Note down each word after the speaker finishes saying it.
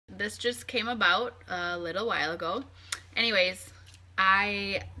this just came about a little while ago. Anyways,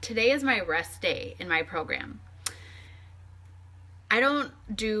 today is my rest day in my program. I don't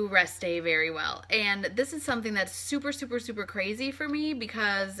do rest day very well, and this is something that's super, super, super crazy for me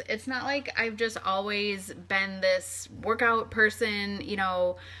because it's not like I've just always been this workout person,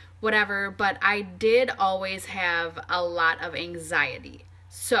 whatever, but I did always have a lot of anxiety.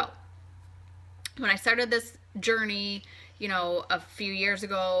 So when I started this journey, a few years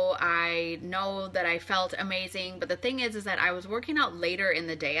ago, I know that I felt amazing, but the thing is that I was working out later in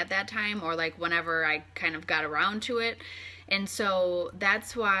the day at that time, or like whenever I kind of got around to it. And so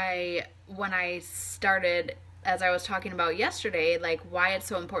that's why when I started, as I was talking about yesterday, like why it's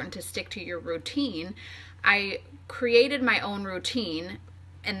so important to stick to your routine, I created my own routine,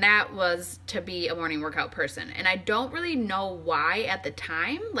 and that was to be a morning workout person. And I don't really know why at the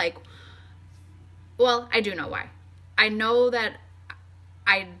time, I do know why. I know that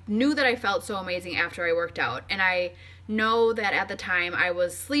I knew that I felt so amazing after I worked out, and I know that at the time I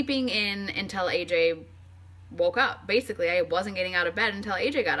was sleeping in until AJ woke up. Basically, I wasn't getting out of bed until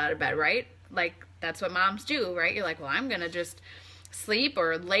AJ got out of bed, right? Like, that's what moms do, right? You're like, well, I'm gonna just sleep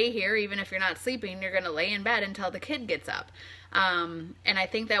or lay here. Even if you're not sleeping, you're gonna lay in bed until the kid gets up. And I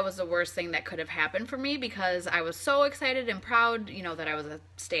think that was the worst thing that could have happened for me, because I was so excited and proud, that I was a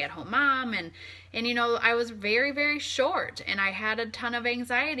stay-at-home mom, and I was very, very short, and I had a ton of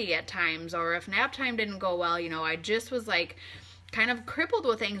anxiety at times, or if nap time didn't go well, I just was like kind of crippled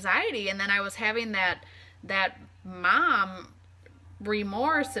with anxiety. And then I was having that mom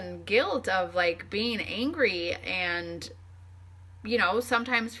remorse and guilt of like being angry, and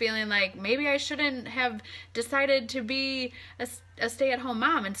sometimes feeling like maybe I shouldn't have decided to be a stay-at-home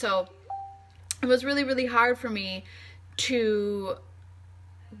mom. And so it was really, really hard for me to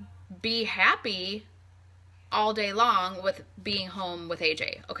be happy all day long with being home with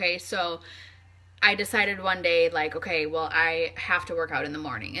AJ. Okay, so I decided one day, like, okay, well, I have to work out in the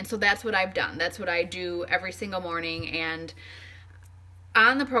morning. And so that's what I've done. That's what I do every single morning. And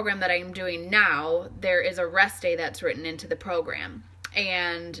on the program that I'm doing now, there is a rest day that's written into the program.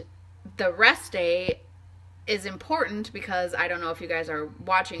 And the rest day is important because I don't know if you guys are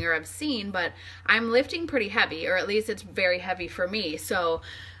watching or have seen, but I'm lifting pretty heavy, or at least it's very heavy for me. So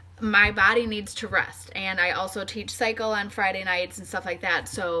my body needs to rest. And I also teach cycle on Friday nights and stuff like that.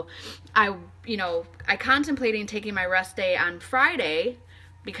 So I contemplating taking my rest day on Friday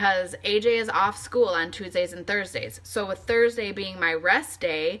because AJ is off school on Tuesdays and Thursdays. So with Thursday being my rest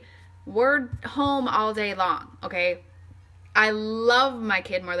day, we're home all day long, okay? I love my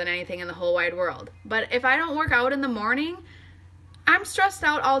kid more than anything in the whole wide world. But if I don't work out in the morning, I'm stressed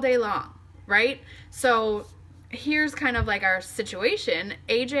out all day long, right? So here's kind of like our situation.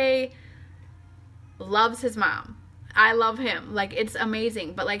 AJ loves his mom. I love him. Like, it's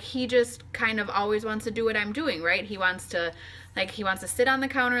amazing. But like, he just kind of always wants to do what I'm doing, right? He wants to sit on the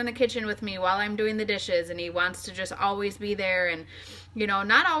counter in the kitchen with me while I'm doing the dishes, and he wants to just always be there, and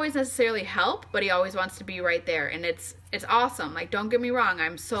not always necessarily help, but he always wants to be right there. And it's awesome. Like, don't get me wrong,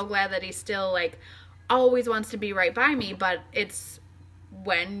 I'm so glad that he still like always wants to be right by me, but it's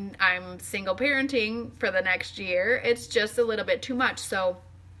when I'm single parenting for the next year, it's just a little bit too much. So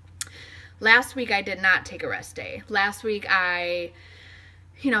last week I did not take a rest day. Last week I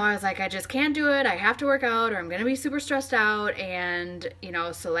was like, I just can't do it. I have to work out or I'm going to be super stressed out. And,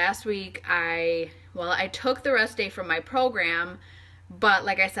 so last week I took the rest day from my program, but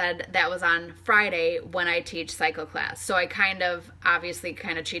like I said, that was on Friday when I teach cycle class. So I obviously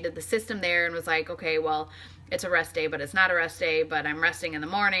cheated the system there and was like, okay, well, it's a rest day, but it's not a rest day, but I'm resting in the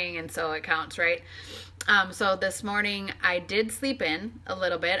morning, and so it counts, right? So this morning I did sleep in a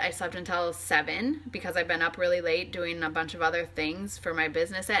little bit. I slept until 7 because I've been up really late doing a bunch of other things for my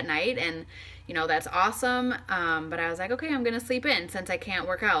business at night, and that's awesome. But I was like, okay, I'm gonna sleep in since I can't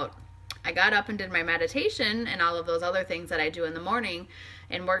work out. I got up and did my meditation and all of those other things that I do in the morning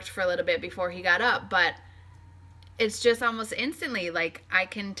and worked for a little bit before he got up, but it's just almost instantly, like, I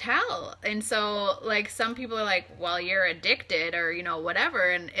can tell. And so, like, some people are like, well, you're addicted or, whatever.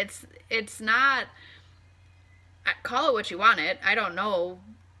 And it's not, call it what you want it. I don't know.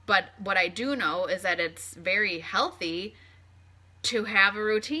 But what I do know is that it's very healthy to have a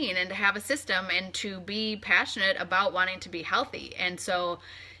routine and to have a system and to be passionate about wanting to be healthy. And so,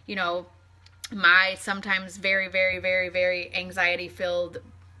 my sometimes very, very, very, very anxiety-filled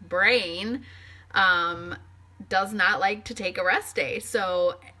brain, does not like to take a rest day.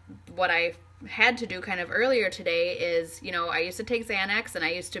 So what I had to do kind of earlier today is, I used to take Xanax and I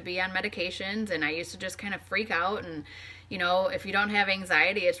used to be on medications and I used to just kind of freak out. And, if you don't have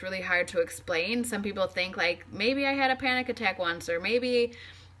anxiety, it's really hard to explain. Some people think like, maybe I had a panic attack once, or maybe,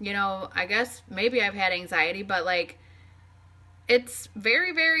 I guess maybe I've had anxiety, but like, it's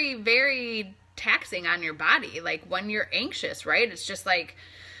very, very, very taxing on your body. Like when you're anxious, right? It's just like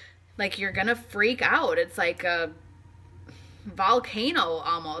you're gonna freak out. It's like a volcano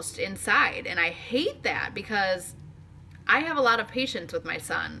almost inside. And I hate that because I have a lot of patience with my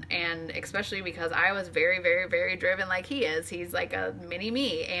son, and especially because I was very, very, very driven like he is. He's like a mini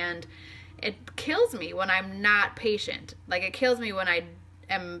me, and it kills me when I'm not patient. Like it kills me when I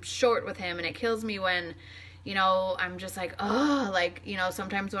am short with him, and it kills me when, I'm just like, oh, like,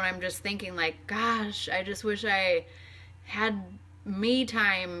 sometimes when I'm just thinking like, gosh, I just wish I had me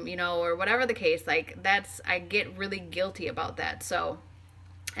time, or whatever the case, like I get really guilty about that. So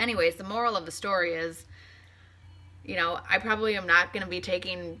anyways, the moral of the story is, I probably am not going to be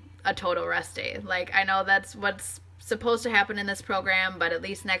taking a total rest day. Like, I know that's what's supposed to happen in this program, but at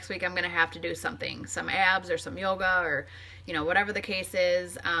least next week I'm going to have to do something, some abs or some yoga or, whatever the case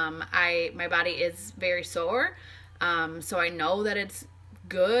is. My body is very sore. So I know that it's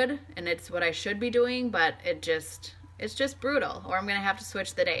good and it's what I should be doing, but it's just brutal, or I'm going to have to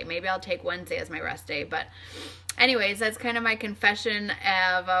switch the day. Maybe I'll take Wednesday as my rest day. But anyways, that's kind of my confession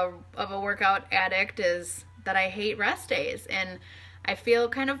of a workout addict, is that I hate rest days. And I feel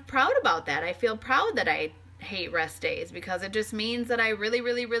kind of proud about that. I feel proud that I hate rest days because it just means that I really,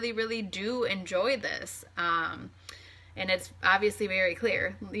 really, really, really do enjoy this. And it's obviously very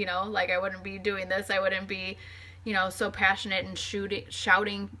clear, like I wouldn't be doing this. I wouldn't be, so passionate and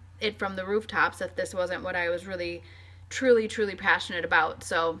shouting it from the rooftops if this wasn't what I was really, truly, truly passionate about.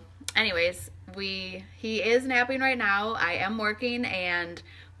 So anyways, he is napping right now. I am working, and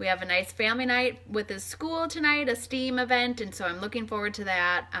we have a nice family night with his school tonight, a STEAM event, and so I'm looking forward to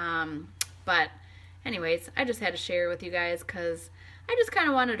that. But anyways, I just had to share with you guys because I just kind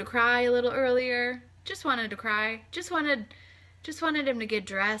of wanted to cry a little earlier. Just wanted to cry. Just wanted him to get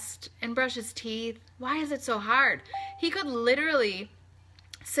dressed and brush his teeth. Why is it so hard? He could literally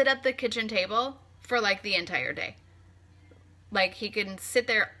sit at the kitchen table for like the entire day. Like, he can sit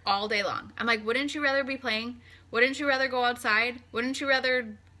there all day long. I'm like, wouldn't you rather be playing? Wouldn't you rather go outside? Wouldn't you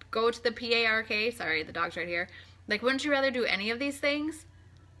rather go to the PARK? Sorry, the dog's right here. Like, wouldn't you rather do any of these things?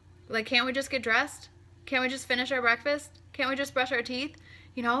 Like, can't we just get dressed? Can't we just finish our breakfast? Can't we just brush our teeth?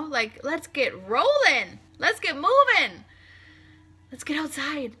 Like, let's get rolling. Let's get moving. Let's get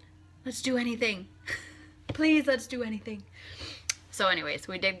outside. Let's do anything. Please, let's do anything. So anyways,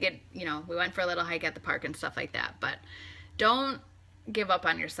 we did get, we went for a little hike at the park and stuff like that. But don't give up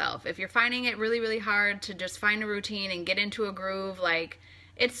on yourself. If you're finding it really, really hard to just find a routine and get into a groove, like,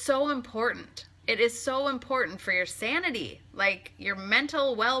 it's so important. It is so important for your sanity, like your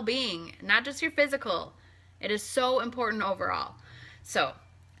mental well-being, not just your physical. It is so important overall. So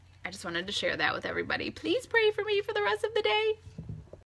I just wanted to share that with everybody. Please pray for me for the rest of the day.